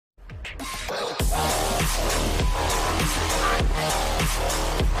In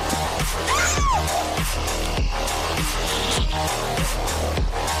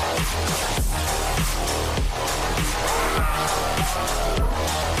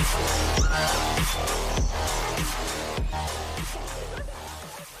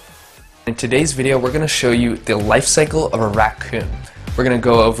today's video, we're going to show you the life cycle of a raccoon. We're going to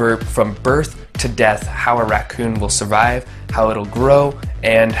go over from birth to death how a raccoon will survive, how it'll grow,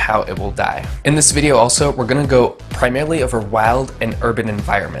 and how it will die. In this video also, we're going to go primarily over wild and urban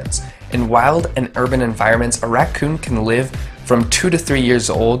environments. In wild and urban environments, a raccoon can live from 2 to 3 years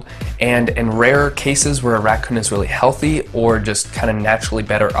old, and in rare cases where a raccoon is really healthy or just kind of naturally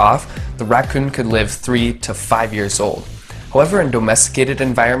better off, the raccoon could live 3 to 5 years old. However, in domesticated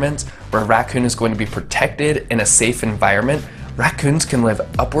environments where a raccoon is going to be protected in a safe environment, raccoons can live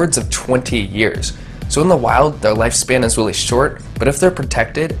upwards of 20 years. So in the wild, their lifespan is really short, but if they're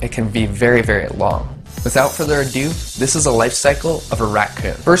protected, it can be very, very long. Without further ado, this is a life cycle of a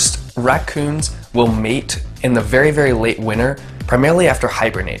raccoon. First, raccoons will mate in the very, very late winter, primarily after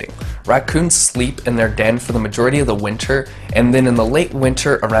hibernating. Raccoons sleep in their den for the majority of the winter, and then in the late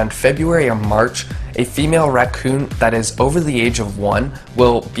winter, around February or March, a female raccoon that is over the age of 1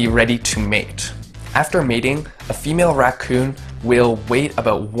 will be ready to mate. After mating, a female raccoon will wait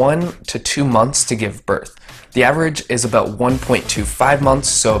about 1 to 2 months to give birth. The average is about 1.25 months,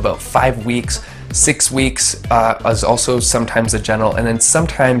 so about 5 weeks. 6 weeks is also sometimes the general, and then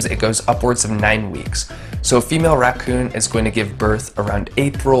sometimes it goes upwards of 9 weeks. So a female raccoon is going to give birth around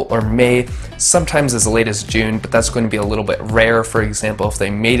April or May, sometimes as late as June, but that's going to be a little bit rare, for example, if they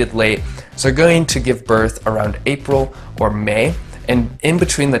mated late. So they're going to give birth around April or May, and in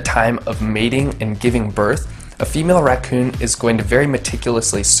between the time of mating and giving birth, a female raccoon is going to very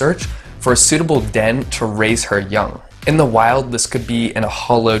meticulously search for a suitable den to raise her young. In the wild, this could be in a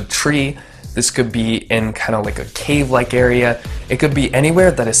hollowed tree. This could be in kind of like a cave-like area. It could be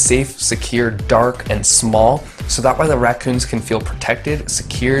anywhere that is safe, secure, dark, and small, so that way the raccoons can feel protected,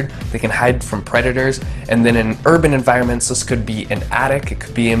 secured, they can hide from predators. And then in urban environments, this could be an attic, it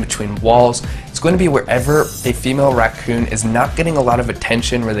could be in between walls. It's going to be wherever a female raccoon is not getting a lot of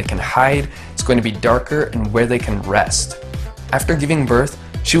attention, where they can hide. It's going to be darker and where they can rest. After giving birth,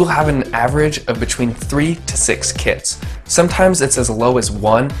 she will have an average of between 3 to 6 kits. Sometimes it's as low as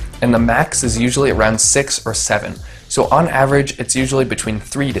 1, and the max is usually around 6 or 7. So on average, it's usually between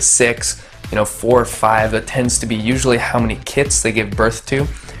 3 to 6, 4 or 5. That tends to be usually how many kits they give birth to.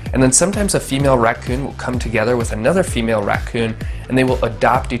 And then sometimes a female raccoon will come together with another female raccoon, and they will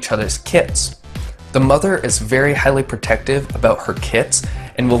adopt each other's kits. The mother is very highly protective about her kits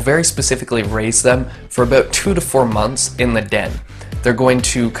and will very specifically raise them for about 2 to 4 months in the den. They're going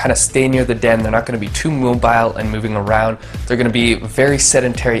to kind of stay near the den. They're not going to be too mobile and moving around. They're going to be very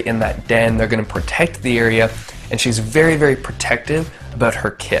sedentary in that den. They're going to protect the area, and she's very, very protective about her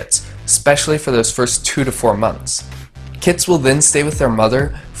kits, especially for those first 2 to 4 months. Kits will then stay with their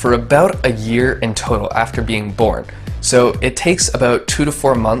mother for about a year in total after being born. So it takes about 2 to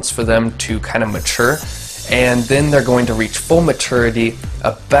 4 months for them to kind of mature, and then they're going to reach full maturity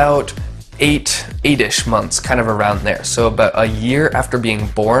about 8-ish months, kind of around there. So about a year after being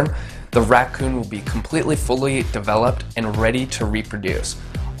born, the raccoon will be completely fully developed and ready to reproduce.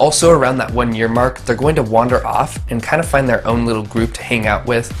 Also around that 1 year mark, they're going to wander off and kind of find their own little group to hang out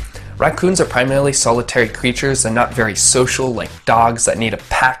with. Raccoons are primarily solitary creatures. They're not very social like dogs that need a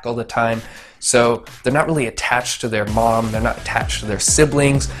pack all the time. So they're not really attached to their mom, they're not attached to their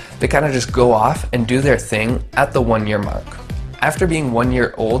siblings. They kind of just go off and do their thing at the 1 year mark. After being 1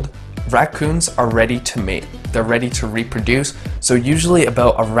 year old, raccoons are ready to mate. They're ready to reproduce, so usually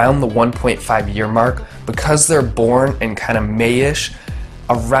about around the 1.5 year mark, because they're born in kind of May-ish,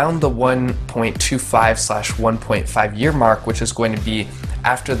 around the 1.25/1.5 year mark, which is going to be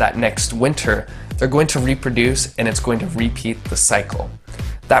after that next winter, they're going to reproduce and it's going to repeat the cycle.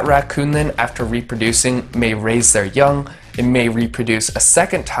 That raccoon then, after reproducing, may raise their young. It may reproduce a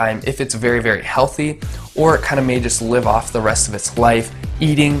second time if it's very, very healthy, or it kind of may just live off the rest of its life,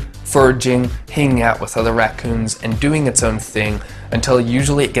 eating, foraging, hanging out with other raccoons, and doing its own thing until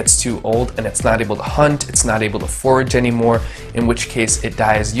usually it gets too old and it's not able to hunt, it's not able to forage anymore, in which case it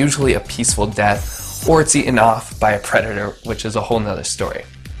dies usually a peaceful death, or it's eaten off by a predator, which is a whole nother story.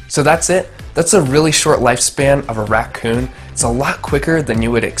 So that's it. That's a really short lifespan of a raccoon. It's a lot quicker than you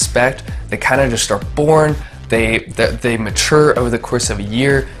would expect. They kind of just are born, they mature over the course of a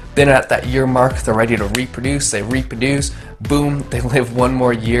year. Then at that year mark, they're ready to reproduce, they reproduce, boom, they live 1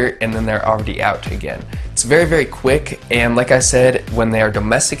 more year, and then they're already out again. It's very, very quick, and like I said, when they are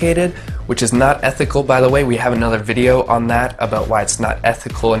domesticated, which is not ethical, by the way, we have another video on that about why it's not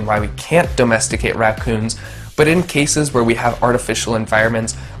ethical and why we can't domesticate raccoons. But in cases where we have artificial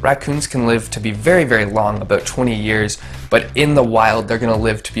environments, raccoons can live to be very, very long, about 20 years, but in the wild they're going to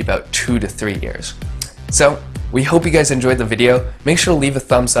live to be about 2 to 3 years. So we hope you guys enjoyed the video. Make sure to leave a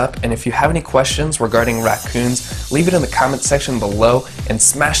thumbs up, and if you have any questions regarding raccoons, leave it in the comment section below and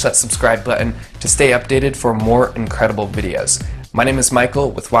smash that subscribe button to stay updated for more incredible videos. My name is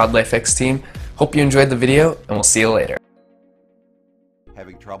Michael with Wildlife X Team. Hope you enjoyed the video, and we'll see you later.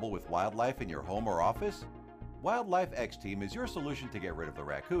 Having trouble with wildlife in your home or office? Wildlife X Team is your solution to get rid of the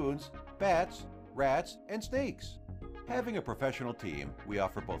raccoons, bats, rats, and snakes. Having a professional team, we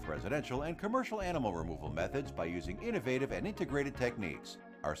offer both residential and commercial animal removal methods by using innovative and integrated techniques.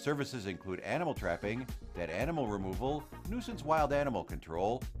 Our services include animal trapping, dead animal removal, nuisance wild animal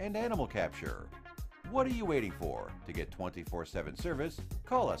control, and animal capture. What are you waiting for? To get 24/7 service,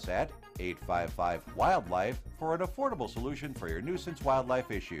 call us at 855-WILDLIFE for an affordable solution for your nuisance wildlife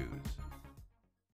issues.